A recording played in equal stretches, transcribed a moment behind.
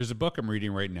There's a book I'm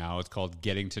reading right now. It's called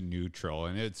Getting to Neutral,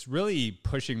 and it's really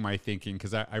pushing my thinking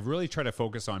because I really try to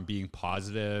focus on being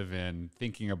positive and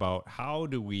thinking about how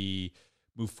do we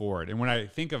move forward. And when I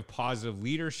think of positive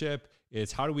leadership,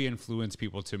 it's how do we influence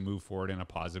people to move forward in a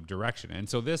positive direction. And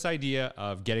so this idea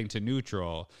of getting to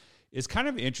neutral is kind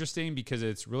of interesting because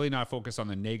it's really not focused on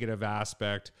the negative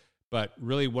aspect, but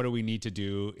really what do we need to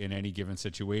do in any given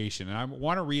situation. And I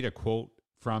want to read a quote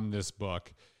from this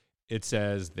book. It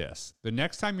says this: the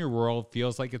next time your world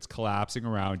feels like it's collapsing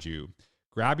around you,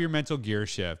 grab your mental gear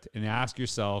shift and ask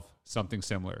yourself something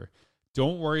similar.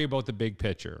 Don't worry about the big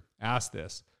picture. Ask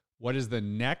this: what is the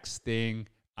next thing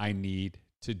I need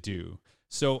to do?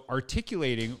 So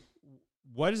articulating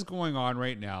what is going on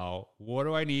right now, what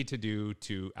do I need to do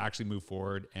to actually move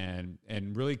forward and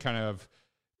really kind of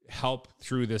help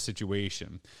through this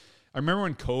situation. I remember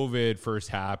when COVID first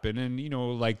happened and,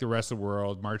 like the rest of the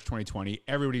world, March 2020,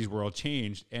 everybody's world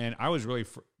changed. And I was really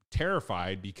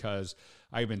terrified because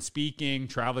I've been speaking,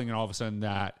 traveling, and all of a sudden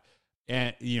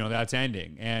that's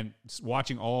ending. And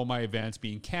watching all my events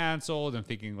being canceled and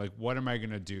thinking like, what am I going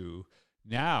to do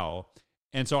now?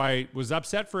 And so I was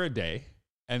upset for a day.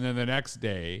 And then the next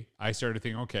day I started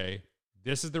thinking, okay,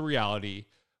 this is the reality.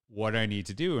 What I need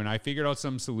to do. And I figured out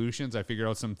some solutions. I figured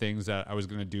out some things that I was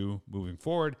going to do moving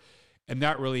forward. And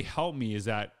that really helped me is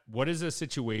that what is a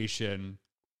situation?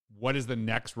 What is the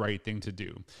next right thing to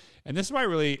do? And this is why I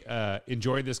really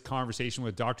enjoyed this conversation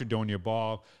with Dr. Donya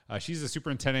Ball. She's a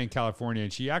superintendent in California,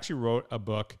 and she actually wrote a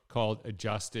book called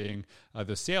Adjusting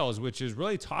the Sales, which is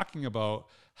really talking about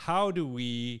how do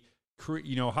we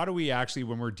actually,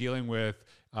 when we're dealing with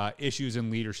issues in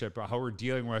leadership, how we're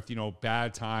dealing with,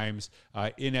 bad times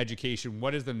in education,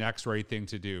 what is the next right thing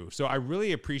to do? So I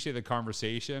really appreciate the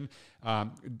conversation.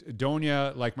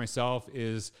 Donya, like myself,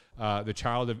 is the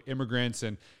child of immigrants.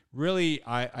 And really,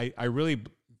 I really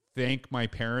thank my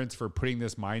parents for putting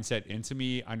this mindset into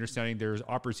me, understanding there's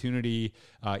opportunity,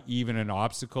 even an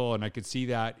obstacle. And I could see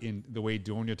that in the way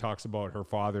Donya talks about her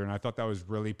father. And I thought that was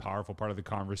really powerful part of the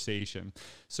conversation.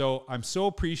 So I'm so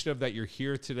appreciative that you're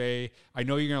here today. I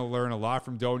know you're going to learn a lot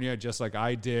from Donya, just like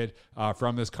I did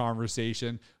from this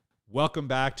conversation. Welcome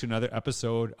back to another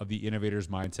episode of the Innovators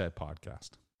Mindset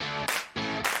Podcast.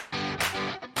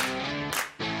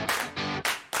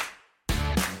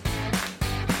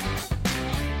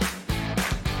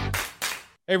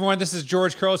 Hey everyone, this is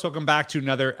George Curlis. Welcome back to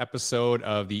another episode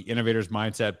of the Innovators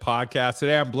Mindset Podcast.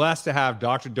 Today, I'm blessed to have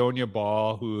Dr. Donya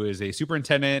Ball, who is a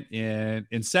superintendent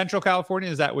in Central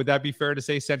California. Would that be fair to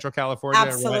say, Central California?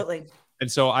 Absolutely.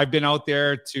 And so I've been out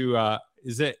there to,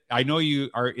 I know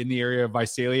you are in the area of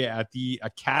Visalia at the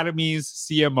Academy's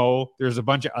CMO. There's a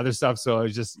bunch of other stuff. So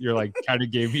it's just, you're like, kind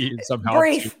of gave me some help.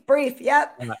 Brief.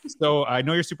 Yep. So I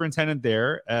know you're superintendent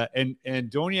there. And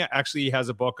Donya actually has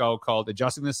a book out called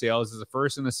Adjusting the Sales. This is the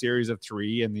first in a series of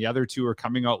 3, and the other 2 are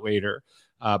coming out later.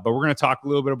 But we're going to talk a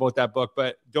little bit about that book.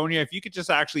 But Donya, if you could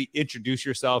just actually introduce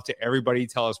yourself to everybody,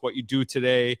 tell us what you do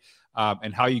today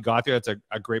and how you got there. That's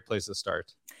a great place to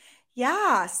start.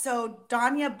 Yeah. So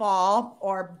Donya Ball,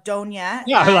 or Donya.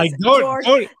 Yeah, like George.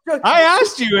 I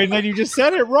asked you, and then you just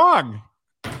said it wrong.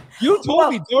 You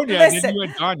told me Donya, and then you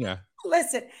went Donya.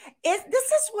 Listen, this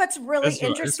is what's really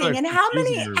interesting, and how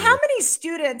many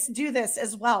students do this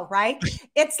as well, right?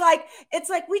 It's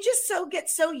like we just get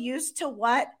so used to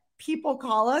what people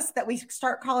call us that we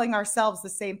start calling ourselves the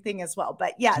same thing as well.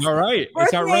 But yes, all right.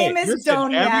 Birth name is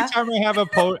Donya. Every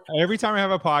time I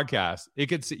have a podcast,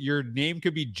 your name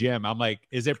could be Jim. I'm like,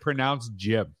 is it pronounced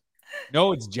Jim?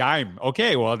 No, it's Jime.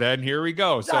 Okay, well then here we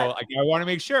go. So I want to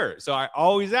make sure. So I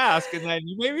always ask, and then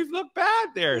you made me look bad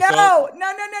there. No.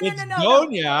 It's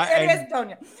Donya. It is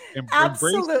Donya.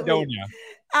 Absolutely. Donya.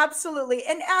 Absolutely.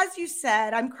 And as you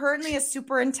said, I'm currently a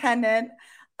superintendent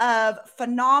of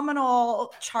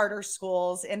phenomenal charter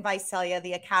schools in Visalia,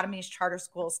 the Academy's charter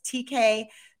schools, TK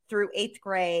through 8th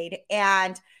grade.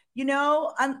 And,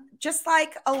 just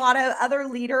like a lot of other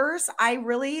leaders, I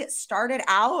really started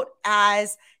out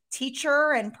as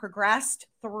teacher and progressed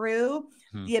through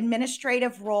the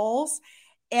administrative roles.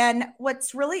 And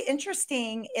what's really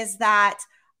interesting is that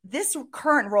this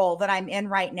current role that I'm in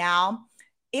right now,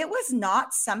 it was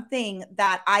not something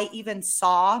that I even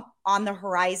saw on the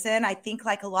horizon. I think,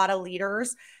 like a lot of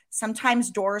leaders,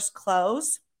 sometimes doors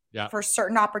close for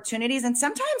certain opportunities. And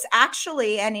sometimes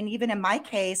actually, and even in my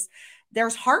case,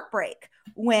 there's heartbreak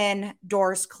when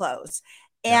doors close.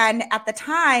 And at the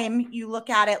time, you look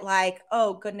at it like,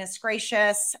 oh, goodness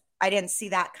gracious, I didn't see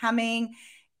that coming.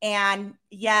 And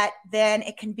yet then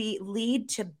it can lead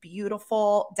to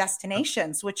beautiful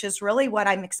destinations, which is really what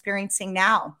I'm experiencing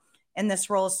now in this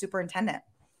role as superintendent.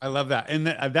 I love that. And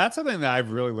that's something that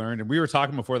I've really learned. And we were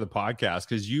talking before the podcast,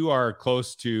 because you are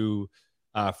close to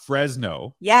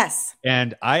Fresno. Yes.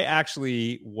 And I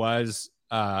actually was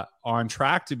on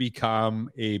track to become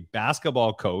a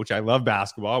basketball coach. I love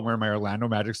basketball. I'm wearing my Orlando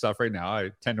Magic stuff right now.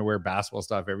 I tend to wear basketball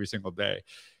stuff every single day.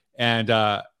 And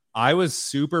I was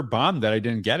super bummed that I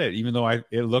didn't get it, even though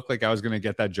it looked like I was going to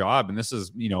get that job. And this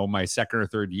is, my second or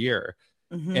third year.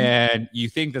 Mm-hmm. And you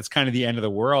think that's kind of the end of the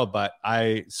world, but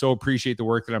I so appreciate the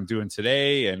work that I'm doing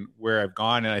today and where I've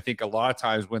gone. And I think a lot of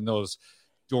times when those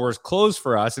doors close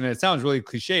for us, and it sounds really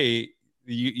cliche,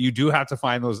 you do have to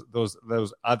find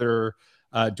those other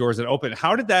doors that open.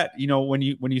 How did that, when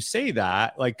you say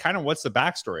that, like, kind of what's the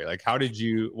backstory? Like,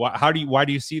 why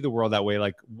do you see the world that way?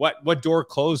 Like what door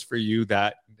closed for you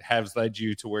that has led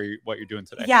you to what you're doing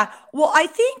today? Yeah. Well, I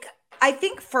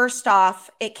think first off,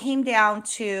 it came down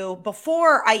to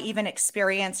before I even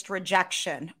experienced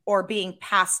rejection or being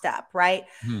passed up, right?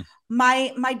 Mm-hmm.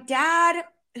 My dad,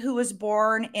 who was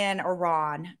born in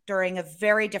Iran during a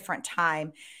very different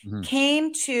time, mm-hmm.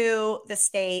 came to the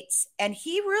States, and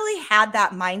he really had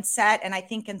that mindset, and I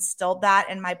think instilled that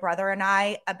in my brother and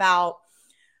I about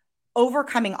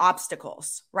overcoming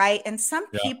obstacles, right? And some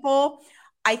people,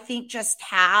 I think, just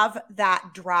have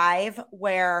that drive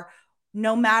where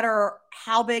no matter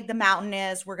how big the mountain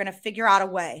is, we're going to figure out a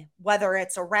way, whether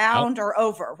it's around or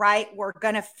over, right? We're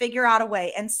going to figure out a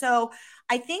way. And so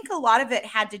I think a lot of it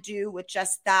had to do with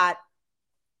just that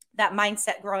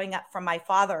mindset growing up from my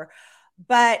father.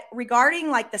 But regarding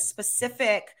like the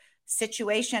specific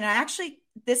situation, and actually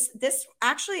this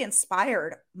actually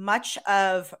inspired much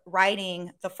of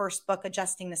writing the first book,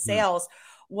 Adjusting the Sails,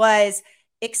 was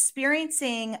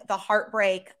experiencing the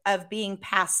heartbreak of being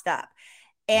passed up.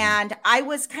 And I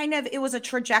was it was a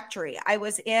trajectory. I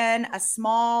was in a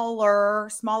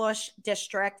smallish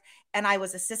district, and I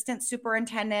was assistant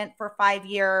superintendent for 5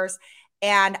 years.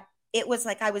 And it was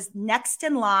like I was next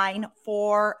in line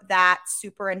for that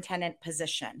superintendent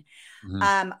position.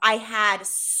 Mm-hmm. I had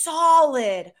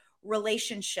solid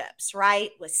relationships,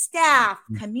 right, with staff,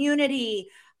 community,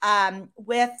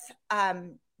 with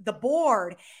the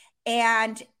board.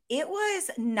 And it was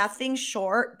nothing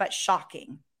short but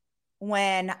shocking.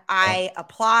 When I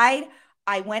applied,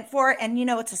 I went for it. And,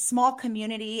 it's a small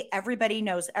community. Everybody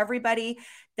knows everybody.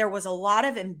 There was a lot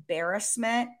of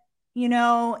embarrassment,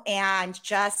 and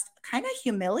just kind of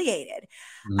humiliated.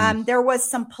 Mm. There was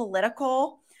some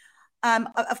political,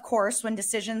 of course, when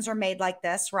decisions are made like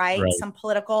this, right? Some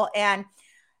political and,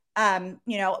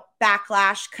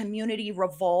 backlash, community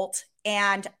revolt.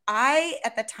 And I,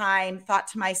 at the time, thought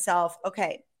to myself,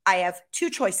 okay, I have two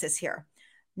choices here.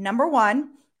 Number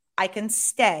one, I can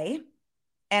stay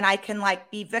and I can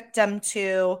be victim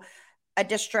to a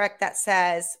district that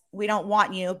says, we don't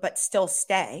want you, but still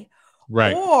stay.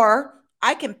 Right. Or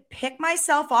I can pick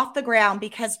myself off the ground,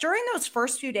 because during those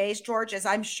first few days, George, as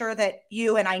I'm sure that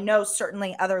you, and I know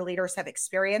certainly other leaders have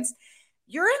experienced,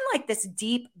 you're in this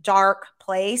deep, dark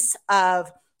place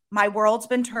of, my world's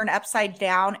been turned upside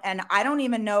down and I don't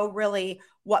even know really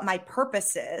what my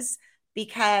purpose is,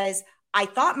 because I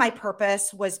thought my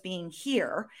purpose was being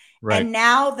here. Right. And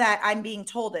now that I'm being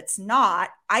told it's not,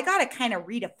 I got to kind of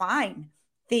redefine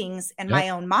things in my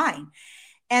own mind.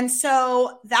 And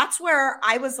so that's where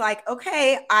I was like,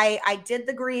 okay, I did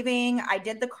the grieving, I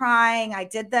did the crying, I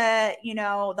did the,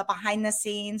 the behind the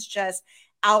scenes, just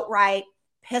outright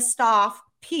pissed off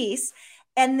piece.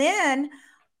 And then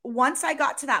once I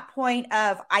got to that point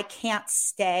of I can't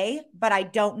stay, but I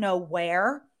don't know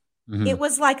where, mm-hmm. it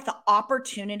was like the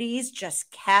opportunities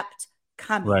just kept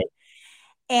coming. Right.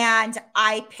 And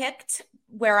I picked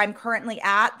where I'm currently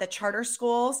at, the charter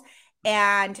schools,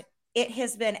 and it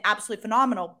has been absolutely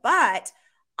phenomenal. But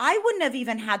I wouldn't have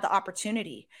even had the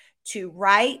opportunity to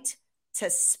write, to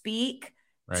speak,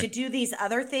 to do these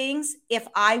other things if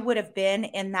I would have been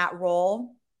in that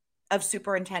role of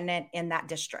superintendent in that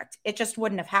district. It just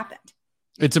wouldn't have happened.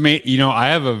 It's amazing. I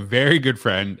have a very good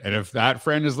friend, and if that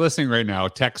friend is listening right now,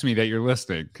 text me that you're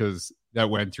listening, because that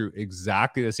went through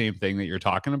exactly the same thing that you're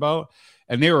talking about.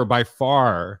 And they were by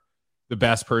far the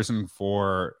best person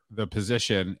for the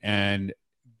position. And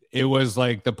it was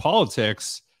like the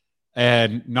politics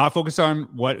and not focus on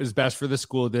what is best for the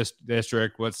school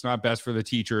district, what's not best for the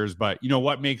teachers, but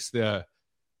what makes the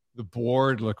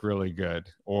board look really good,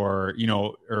 or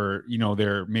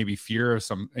there may be fear of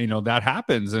some, that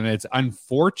happens, and it's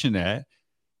unfortunate.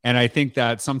 And I think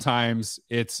that sometimes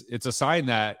it's a sign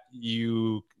that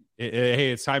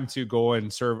hey, it's time to go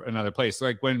and serve another place.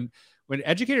 Like when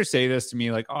educators say this to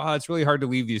me, like, oh, it's really hard to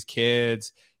leave these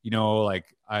kids, like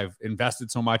I've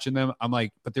invested so much in them. I'm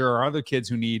like, but there are other kids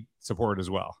who need support as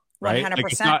well. right? Like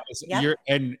it's 100%. not, Yep. you're,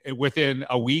 and within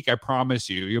a week, I promise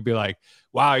you, you'll be like,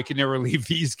 wow, I can never leave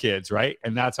these kids, right?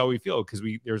 And that's how we feel because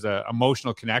there's a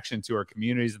emotional connection to our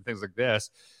communities and things like this.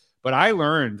 But I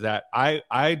learned that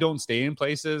I don't stay in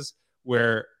places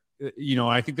where,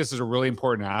 I think this is a really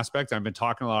important aspect. I've been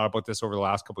talking a lot about this over the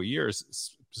last couple of years.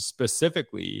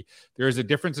 Specifically, there is a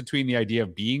difference between the idea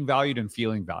of being valued and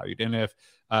feeling valued. And if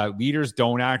leaders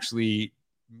don't actually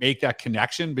make that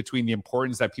connection between the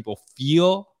importance that people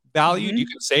feel valued, you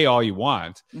can say all you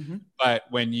want, but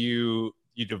when you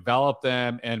develop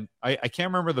them, and I can't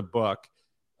remember the book,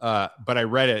 but I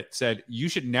read it, said you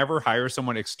should never hire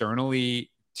someone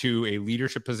externally to a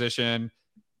leadership position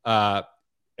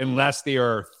unless they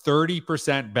are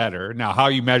 30% better. Now, how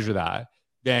you measure that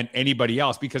than anybody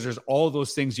else, because there's all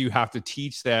those things you have to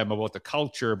teach them about the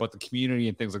culture, about the community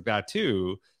and things like that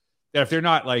too, that if they're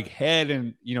not like head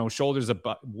and, shoulders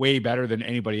way better than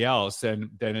anybody else,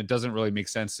 then it doesn't really make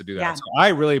sense to do that. Yeah. So I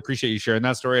really appreciate you sharing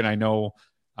that story. And I know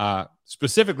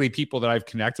specifically people that I've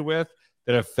connected with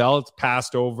that have felt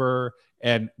passed over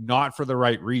and not for the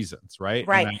right reasons, right?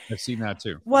 Right. And I've seen that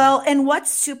too. Well, and what's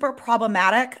super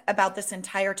problematic about this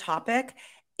entire topic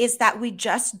is that we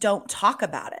just don't talk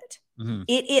about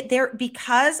it. There,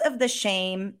 because of the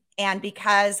shame and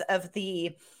because of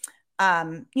the,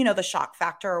 the shock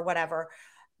factor or whatever.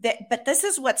 But this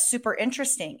is what's super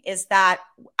interesting is that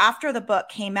after the book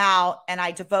came out and I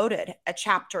devoted a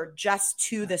chapter just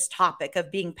to this topic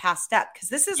of being passed up, because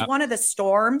this is one of the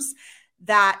storms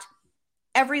that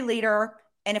every leader,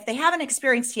 and if they haven't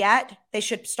experienced yet, they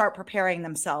should start preparing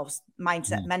themselves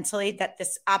mentally that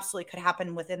this absolutely could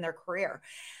happen within their career.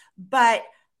 But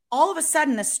all of a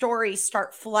sudden the stories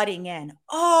start flooding in.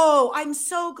 Oh, I'm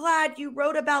so glad you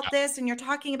wrote about this and you're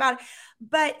talking about it.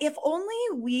 But if only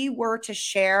we were to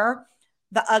share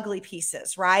the ugly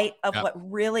pieces, right, of what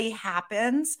really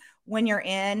happens when you're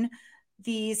in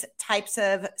these types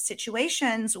of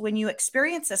situations, when you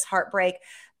experience this heartbreak,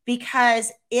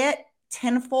 because it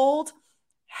tenfold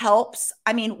helps.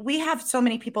 I mean, we have so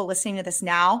many people listening to this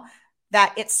now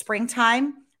that it's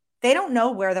springtime. They don't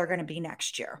know where they're going to be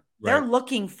next year. Right. They're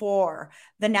looking for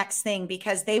the next thing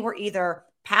because they were either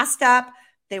passed up,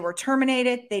 they were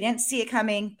terminated, they didn't see it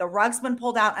coming, the rug's been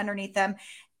pulled out underneath them.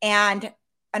 And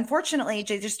unfortunately,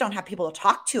 they just don't have people to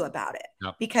talk to about it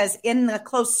because in the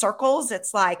close circles,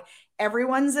 it's like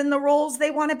everyone's in the roles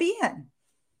they want to be in.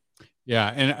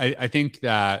 Yeah. And I think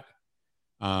that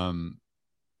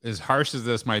as harsh as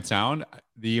this might sound,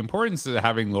 the importance of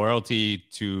having loyalty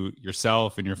to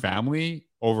yourself and your family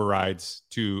overrides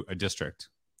to a district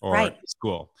or a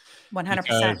school. 100%.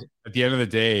 Because at the end of the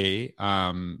day,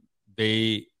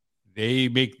 they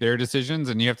make their decisions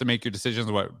and you have to make your decisions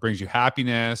on what brings you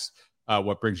happiness,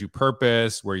 what brings you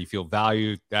purpose, where you feel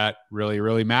valued. That really,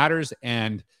 really matters.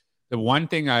 And the one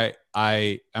thing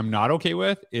I am not okay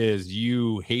with is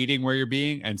you hating where you're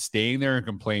being and staying there and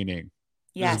complaining.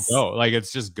 Yes. Just go. Like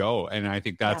it's just go. And I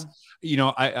think that's,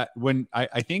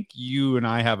 I think you and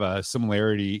I have a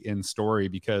similarity in story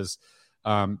because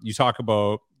you talk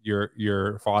about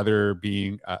your father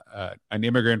being an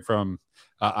immigrant from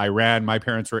Iran. My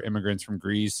parents were immigrants from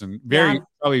Greece and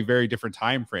probably very different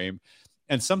time frame.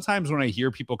 And sometimes when I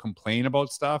hear people complain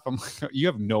about stuff, I'm like, you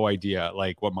have no idea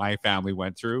like what my family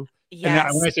went through. Yes.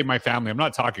 And when I say my family, I'm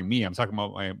not talking me. I'm talking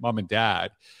about my mom and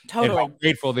dad. Totally. And how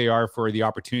grateful they are for the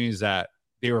opportunities that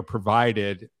they were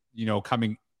provided,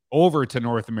 coming over to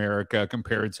North America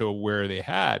compared to where they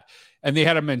had. And they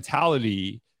had a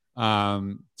mentality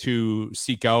to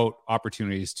seek out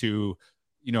opportunities to,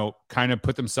 kind of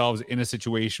put themselves in a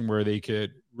situation where they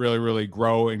could really, really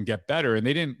grow and get better.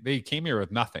 And they came here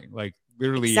with nothing. Like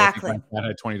literally, exactly. I think my dad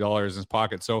had $20 in his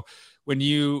pocket. So when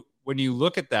you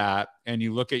look at that and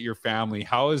you look at your family,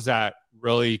 how is that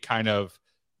really kind of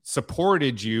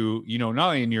supported you, not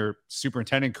only in your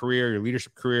superintendent career, your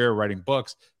leadership career, writing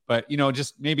books, but,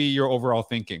 just maybe your overall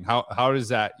thinking? How does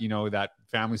that, that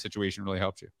family situation really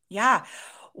help you? Yeah.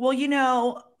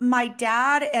 Well, my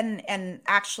dad and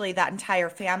actually that entire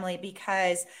family,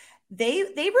 because they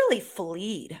really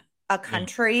fled a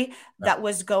country that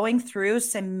was going through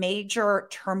some major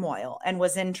turmoil and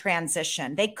was in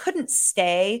transition. They couldn't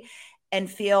stay and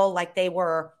feel like they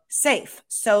were safe.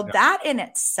 So that in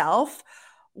itself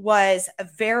was a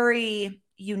very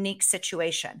unique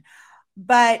situation.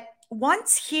 But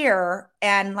once here,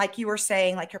 and like you were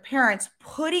saying, like your parents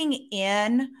putting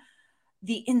in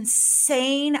the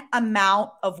insane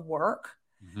amount of work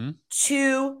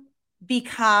to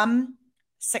become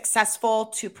successful,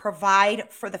 to provide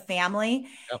for the family,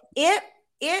 it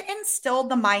instilled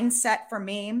the mindset for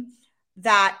me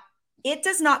that it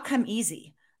does not come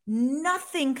easy.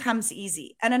 Nothing comes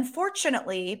easy. And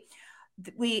unfortunately,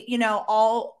 we, you know,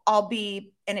 I'll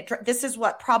be, and this is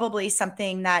what probably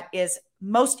something that is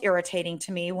most irritating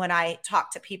to me when I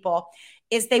talk to people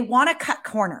is they want to cut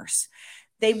corners.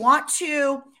 They want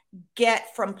to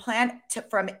get from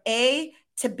A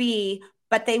to B,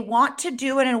 but they want to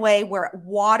do it in a way where it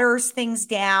waters things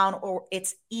down or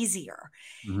it's easier.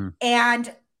 Mm-hmm.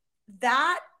 And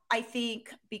that, I think,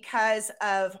 because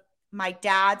of my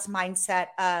dad's mindset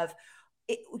of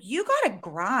you got to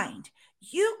grind,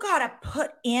 you got to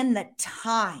put in the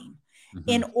time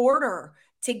in order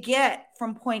to get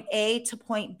from point A to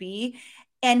point B.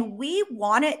 And we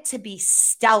want it to be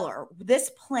stellar. This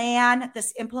plan,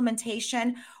 this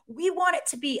implementation, we want it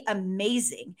to be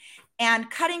amazing. And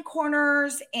cutting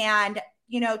corners and,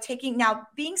 you know,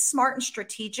 being smart and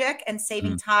strategic and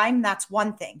saving time, that's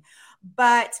one thing.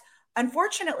 But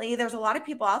unfortunately, there's a lot of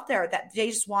people out there that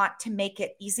they just want to make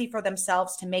it easy for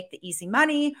themselves to make the easy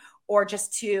money or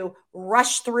just to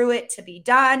rush through it to be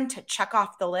done, to check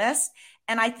off the list.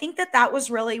 And I think that was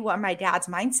really what my dad's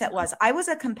mindset was. I was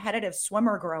a competitive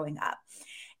swimmer growing up,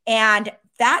 and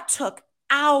that took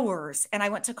hours. And I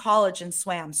went to college and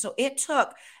swam. So it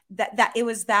took it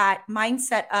was that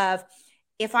mindset of,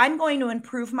 if I'm going to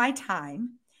improve my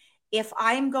time, if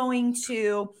I'm going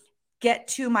to get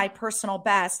to my personal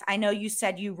best, I know you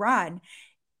said you run,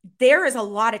 there is a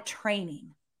lot of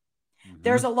training.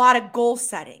 There's a lot of goal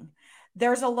setting.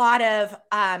 There's a lot of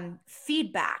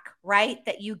feedback, right,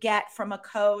 that you get from a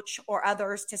coach or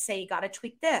others to say, you got to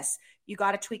tweak this, you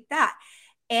got to tweak that.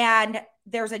 And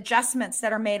there's adjustments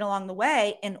that are made along the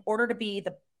way in order to be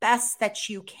the best that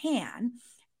you can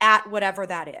at whatever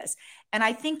that is. And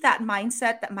I think that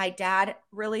mindset that my dad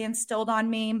really instilled on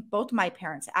me, both my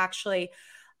parents actually,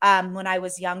 when I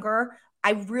was younger,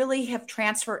 I really have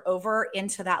transferred over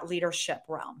into that leadership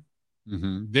realm.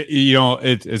 You know,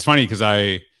 it's funny because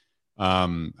I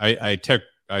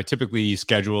typically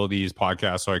schedule these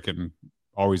podcasts so I can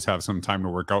always have some time to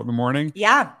work out in the morning.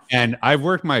 Yeah. And I've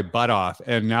worked my butt off,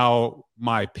 and now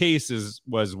my pace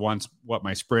was once what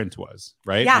my sprint was,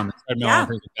 right? Yeah. On the treadmill and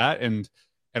things like that.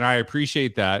 And I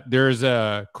appreciate that. There's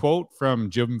a quote from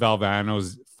Jim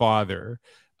Valvano's father.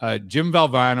 Jim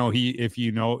Valvano,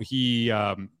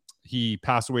 he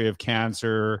passed away of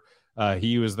cancer.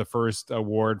 He was the first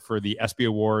award for the ESPY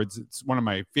Awards. It's one of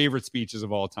my favorite speeches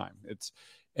of all time.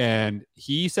 And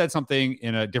he said something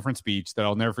in a different speech that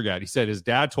I'll never forget. He said his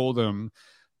dad told him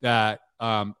that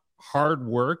hard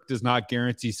work does not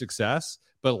guarantee success,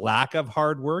 but lack of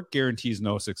hard work guarantees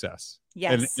no success.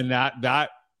 Yes. And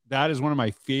that is one of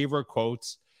my favorite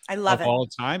quotes I love of all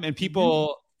time. And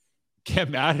people get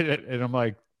mad at it, and I'm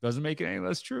like, doesn't make it any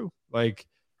less true. Like,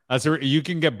 you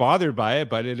can get bothered by it,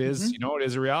 but it is, it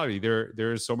is a reality.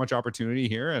 There is so much opportunity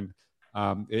here, and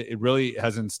it really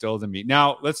has instilled in me.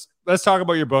 Now let's talk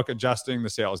about your book, Adjusting the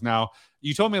Sales. Now,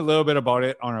 you told me a little bit about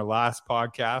it on our last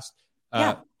podcast,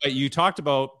 but you talked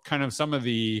about kind of some of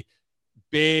the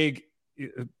big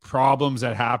problems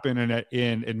that happen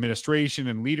in administration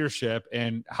and leadership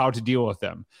and how to deal with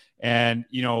them. And,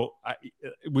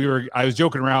 I was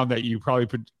joking around that you probably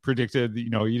predicted,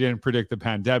 you didn't predict the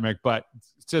pandemic, but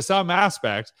to some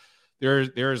aspect,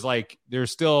 there's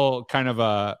still kind of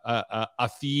a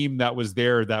theme that was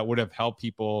there that would have helped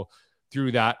people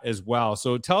through that as well.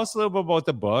 So tell us a little bit about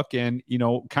the book and,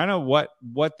 kind of what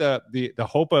the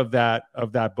hope of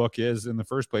that book is in the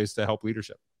first place to help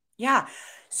leadership. Yeah.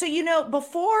 So,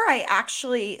 before I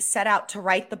actually set out to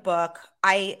write the book,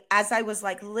 as I was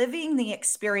living the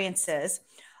experiences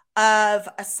of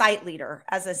a site leader,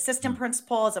 as an assistant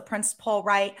principal, as a principal,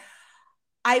 right?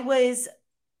 I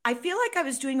feel like I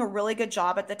was doing a really good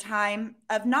job at the time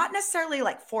of not necessarily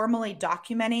formally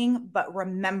documenting, but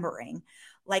remembering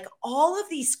all of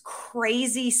these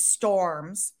crazy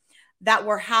storms that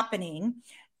were happening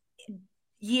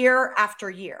year after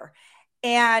year.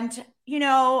 And,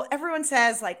 everyone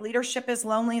says leadership is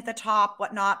lonely at the top,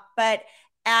 whatnot. But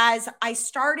as I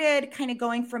started kind of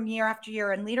going from year after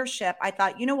year in leadership, I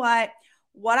thought,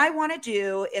 what I want to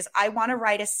do is I want to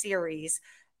write a series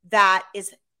that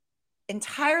is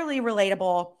entirely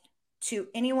relatable to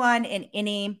anyone in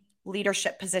any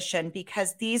leadership position,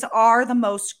 because these are the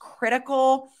most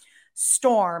critical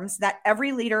storms that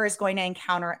every leader is going to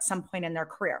encounter at some point in their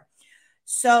career.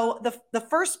 So the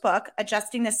first book,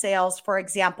 Adjusting the Sales, for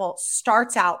example,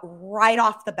 starts out right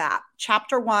off the bat.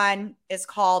 Chapter 1 is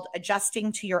called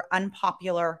Adjusting to Your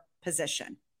Unpopular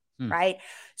Position, right?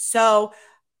 So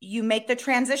you make the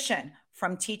transition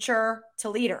from teacher to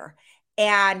leader,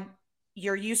 and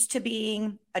you're used to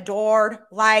being adored,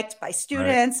 liked by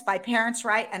students, by parents,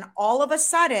 right? And all of a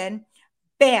sudden,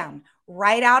 bam,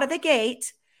 right out of the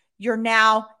gate, you're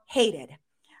now hated.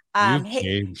 You've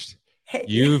changed.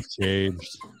 You've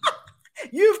changed.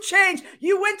 You've changed.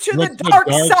 You went to the dark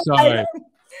side.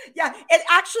 Yeah. It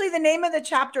actually, the name of the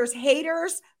chapter is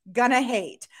Haters Gonna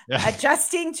Hate,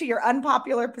 adjusting to your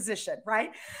unpopular position.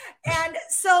 Right. And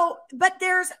so, but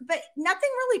nothing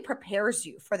really prepares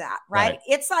you for that. Right.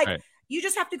 It's like, you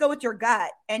just have to go with your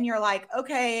gut and you're like,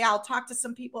 okay, I'll talk to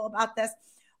some people about this,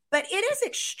 but it is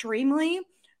extremely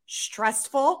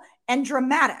stressful and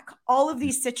dramatic, all of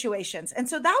these situations. And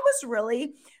so that was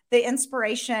really the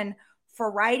inspiration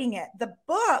for writing it. The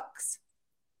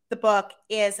book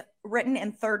is written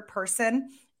in third person,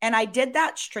 and I did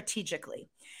that strategically.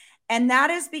 And that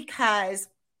is because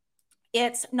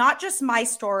it's not just my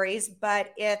stories,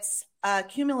 but it's a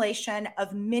accumulation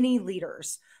of many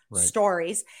leaders'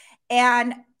 stories.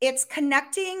 And it's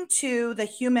connecting to the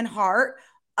human heart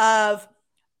of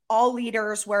all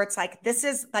leaders, where it's like, this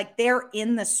is like they're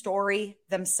in the story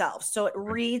themselves. So it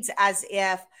reads as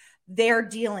if they're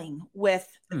dealing with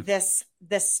this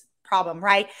problem,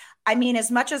 right? I mean, as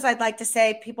much as I'd like to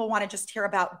say people want to just hear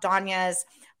about Donya's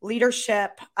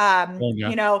leadership,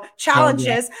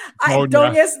 challenges,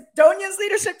 Donya's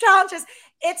leadership challenges.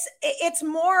 It's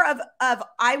more of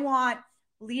I want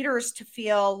leaders to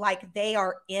feel like they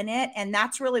are in it. And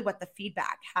that's really what the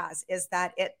feedback has, is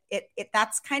that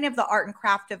that's kind of the art and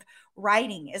craft of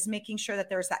writing, is making sure that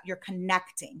there's that you're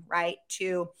connecting, right,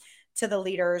 to the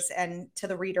leaders and to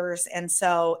the readers. And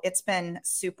so it's been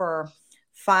super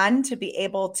fun to be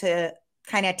able to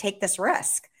kind of take this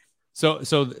risk. So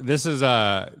this is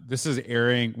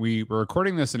airing. We were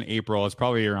recording this in April. It's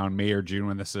probably around May or June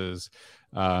when this is,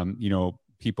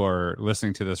 people are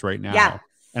listening to this right now. Yeah.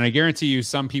 And I guarantee you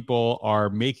some people are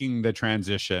making the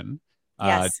transition to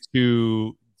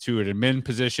an admin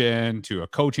position, to a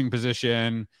coaching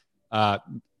position.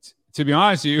 To be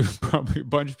honest with you, probably a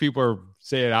bunch of people are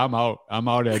saying, I'm out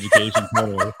of education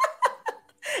totally.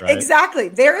 Right? Exactly.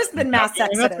 There has been mass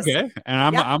exodus. Okay.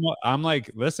 And I'm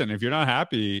like, listen, if you're not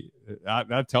happy,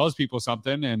 that tells people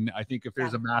something. And I think if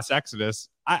there's a mass exodus,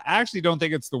 I actually don't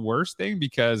think it's the worst thing,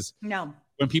 because when a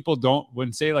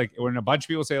bunch of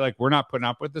people say like, we're not putting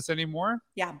up with this anymore.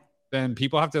 Yeah. Then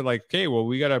people have to like, okay, well,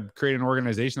 we got to create an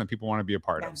organization that people want to be a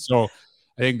part of. So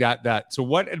I think so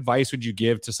what advice would you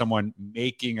give to someone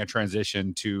making a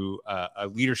transition to a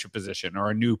leadership position or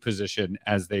a new position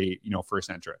as they, first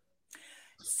enter it?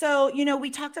 So, we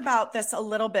talked about this a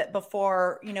little bit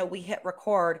before, we hit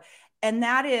record, and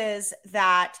that is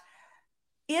that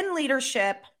in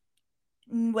leadership,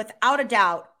 without a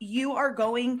doubt, you are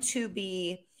going to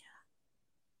be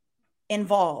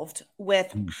involved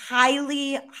with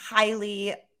highly,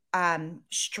 highly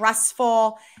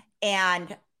stressful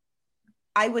and,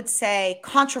 I would say,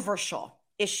 controversial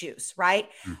issues, right?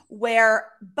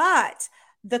 But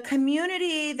the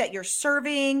community that you're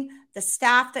serving, the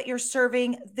staff that you're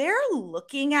serving, they're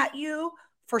looking at you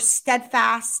for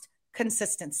steadfast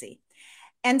consistency.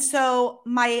 And so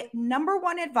my number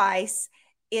one advice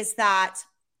is that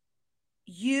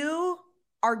you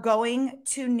are going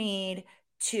to need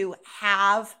to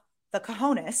have the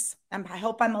cojones, and I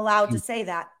hope I'm allowed to say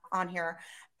that on here,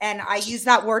 and I use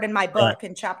that word in my book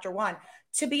in chapter 1,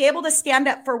 to be able to stand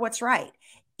up for what's right,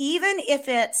 even if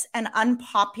it's an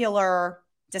unpopular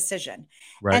decision.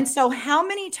 Right. And so how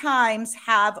many times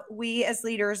have we as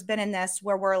leaders been in this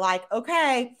where we're like,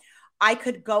 okay, I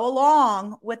could go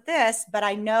along with this, but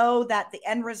I know that the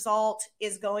end result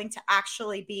is going to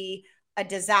actually be a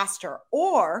disaster,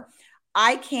 or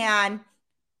I can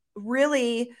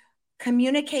really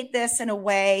communicate this in a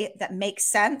way that makes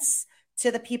sense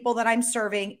to the people that I'm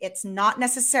serving. It's not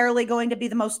necessarily going to be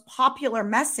the most popular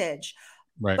message,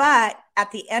 but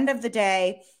at the end of the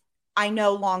day, I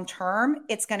know long-term,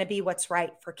 it's going to be what's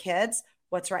right for kids,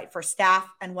 what's right for staff,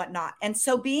 and whatnot. And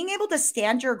so being able to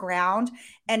stand your ground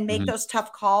and make those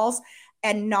tough calls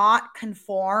and not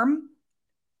conform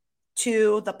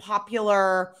to the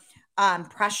popular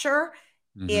pressure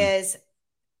is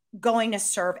going to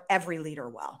serve every leader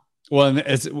well. Well,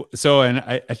 and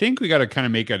I think we got to kind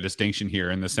of make a distinction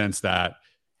here in the sense that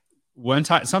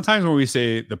sometimes when we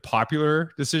say the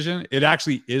popular decision, it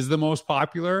actually is the most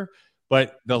popular,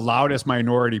 but the loudest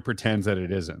minority pretends that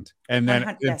it isn't. And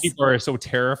then people are so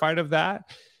terrified of that.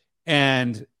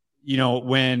 And,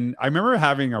 when I remember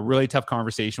having a really tough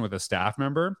conversation with a staff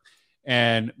member,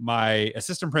 and my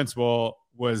assistant principal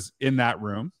was in that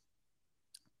room,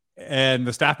 and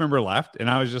the staff member left, and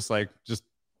I was just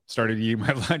started eating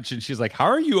my lunch, and she's like, how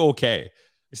are you okay?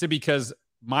 I said, because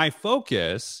my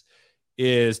focus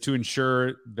is to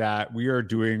ensure that we are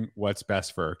doing what's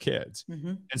best for our kids.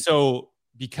 And so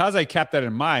because I kept that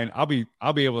in mind, I'll be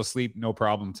able to sleep no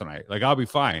problem tonight. Like I'll be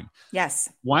fine. Yes.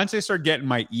 Once I start getting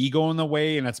my ego in the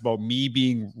way and it's about me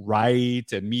being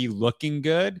right and me looking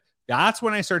good, that's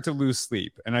when I start to lose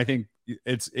sleep. And I think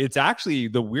it's actually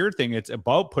the weird thing. It's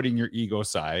about putting your ego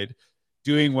aside,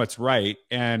 doing what's right.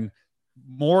 And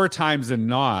more times than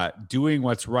not, doing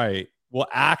what's right will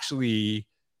actually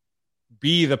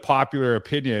be the popular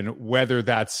opinion, whether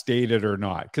that's stated or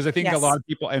not. Because I think a lot of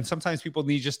people, and sometimes people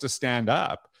need just to stand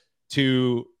up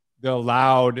to the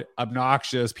loud,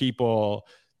 obnoxious people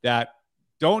that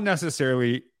don't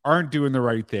necessarily aren't doing the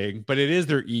right thing, but it is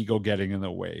their ego getting in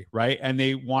the way, right? And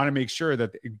they want to make sure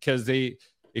that because they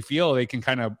feel they can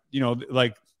kind of,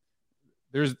 like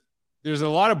there's a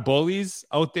lot of bullies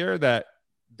out there that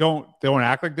don't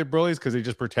act like they're bullies because they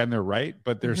just pretend they're right,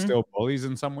 but they're still bullies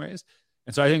in some ways.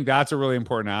 And so I think that's a really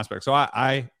important aspect. So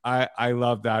I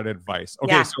love that advice.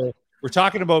 Okay, so we're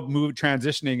talking about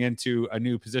transitioning into a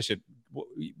new position.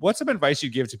 What's some advice you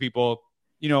give to people,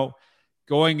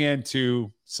 going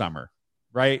into summer,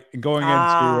 right? And going into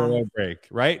a little break,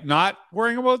 right? Not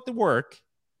worrying about the work,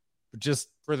 but just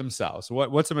for themselves.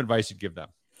 What's some advice you'd give them?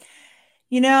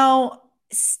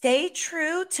 Stay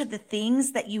true to the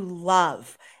things that you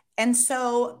love. And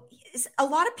so a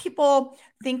lot of people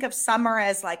think of summer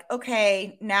as like,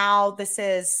 okay, now this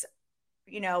is,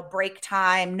 break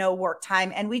time, no work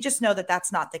time. And we just know that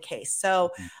that's not the case.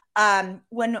 So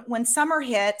when summer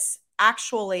hits,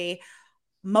 actually,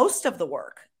 most of the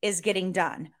work is getting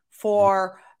done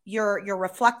for you're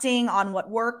reflecting on what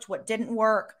worked, what didn't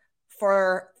work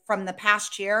from the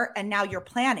past year. And now you're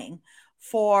planning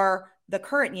for the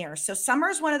current year. So summer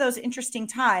is one of those interesting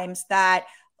times that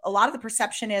a lot of the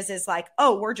perception is like,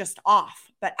 oh, we're just off.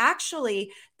 But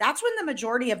actually, that's when the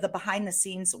majority of the behind the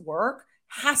scenes work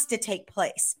has to take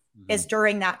place, is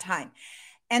during that time.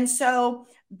 And so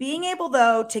being able,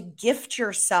 though, to gift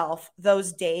yourself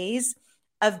those days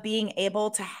of being able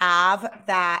to have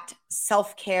that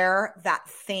self-care, that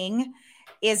thing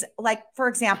is like, for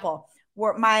example,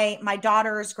 where my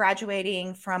daughter is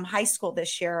graduating from high school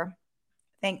this year.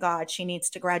 Thank God she needs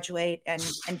to graduate and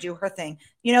do her thing.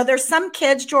 There's some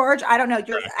kids, George, I don't know.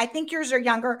 I think yours are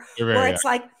younger, where it's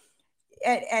like,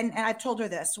 and I've told her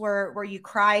this, where you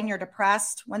cry and you're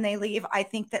depressed when they leave. I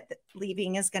think that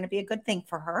leaving is going to be a good thing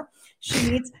for her.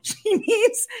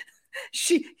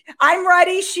 I'm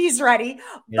ready. She's ready.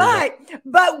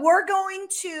 But we're going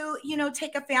to,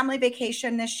 take a family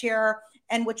vacation this year,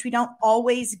 and which we don't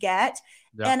always get.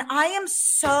 Yep. And I am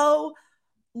so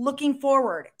looking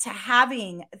forward to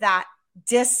having that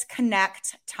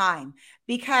disconnect time,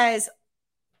 because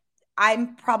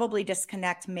I'm probably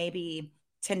disconnect maybe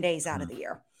 10 days out of the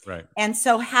year. Right. And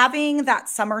so having that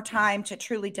summertime to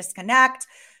truly disconnect,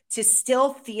 to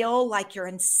still feel like you're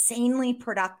insanely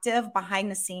productive behind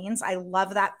the scenes. I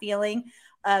love that feeling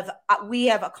of we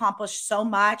have accomplished so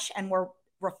much and we're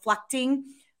reflecting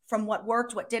from what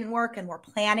worked, what didn't work, and we're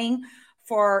planning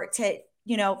for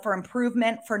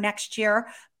improvement for next year.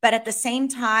 But at the same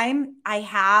time, I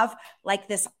have like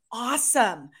this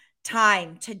awesome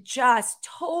time to just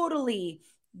totally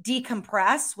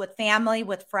decompress with family,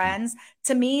 with friends.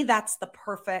 To me, that's the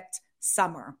perfect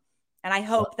summer. And I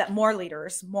hope that more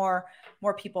leaders, more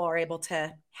people are able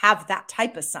to have that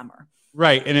type of summer.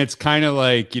 Right. And it's kind of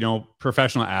like,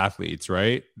 professional athletes,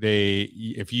 right?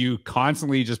 If you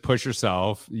constantly just push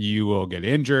yourself, you will get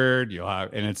injured.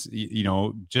 And it's,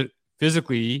 just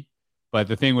physically, but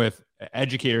the thing with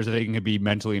educators, I think it can be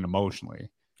mentally and emotionally.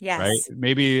 Yes. Right.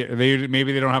 Maybe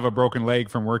they don't have a broken leg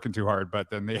from working too hard, but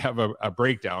then they have a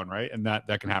breakdown, right? And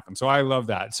that can happen. So I love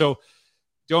that. So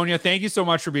Donya, thank you so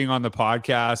much for being on the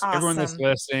podcast. Awesome. Everyone that's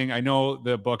listening, I know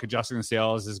the book Adjusting the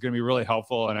Sales is going to be really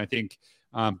helpful. And I think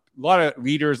a lot of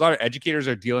leaders, a lot of educators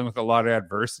are dealing with a lot of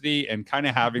adversity and kind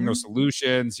of having those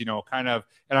solutions, and I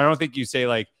don't think you say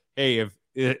like, hey,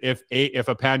 if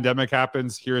a pandemic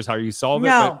happens, here's how you solve it.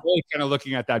 But really kind of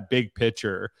looking at that big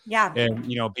picture, and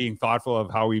being thoughtful of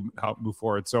how we move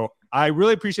forward. So I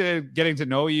really appreciated getting to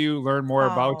know you, learn more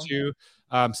about you.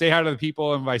 Say hi to the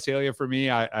people in Visalia for me.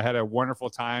 I had a wonderful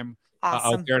time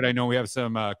out there, and I know we have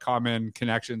some common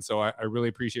connections. So I really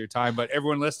appreciate your time. But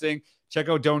everyone listening, check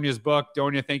out Donya's book.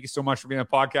 Donya, thank you so much for being on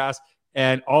the podcast,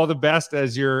 and all the best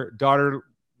as your daughter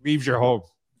leaves your home.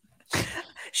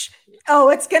 Oh,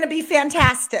 it's going to be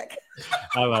fantastic.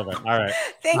 I love it. All right.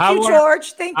 Thank you,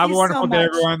 George. Thank you so much. Have a wonderful day,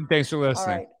 everyone. Thanks for listening.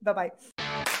 All right. Bye-bye.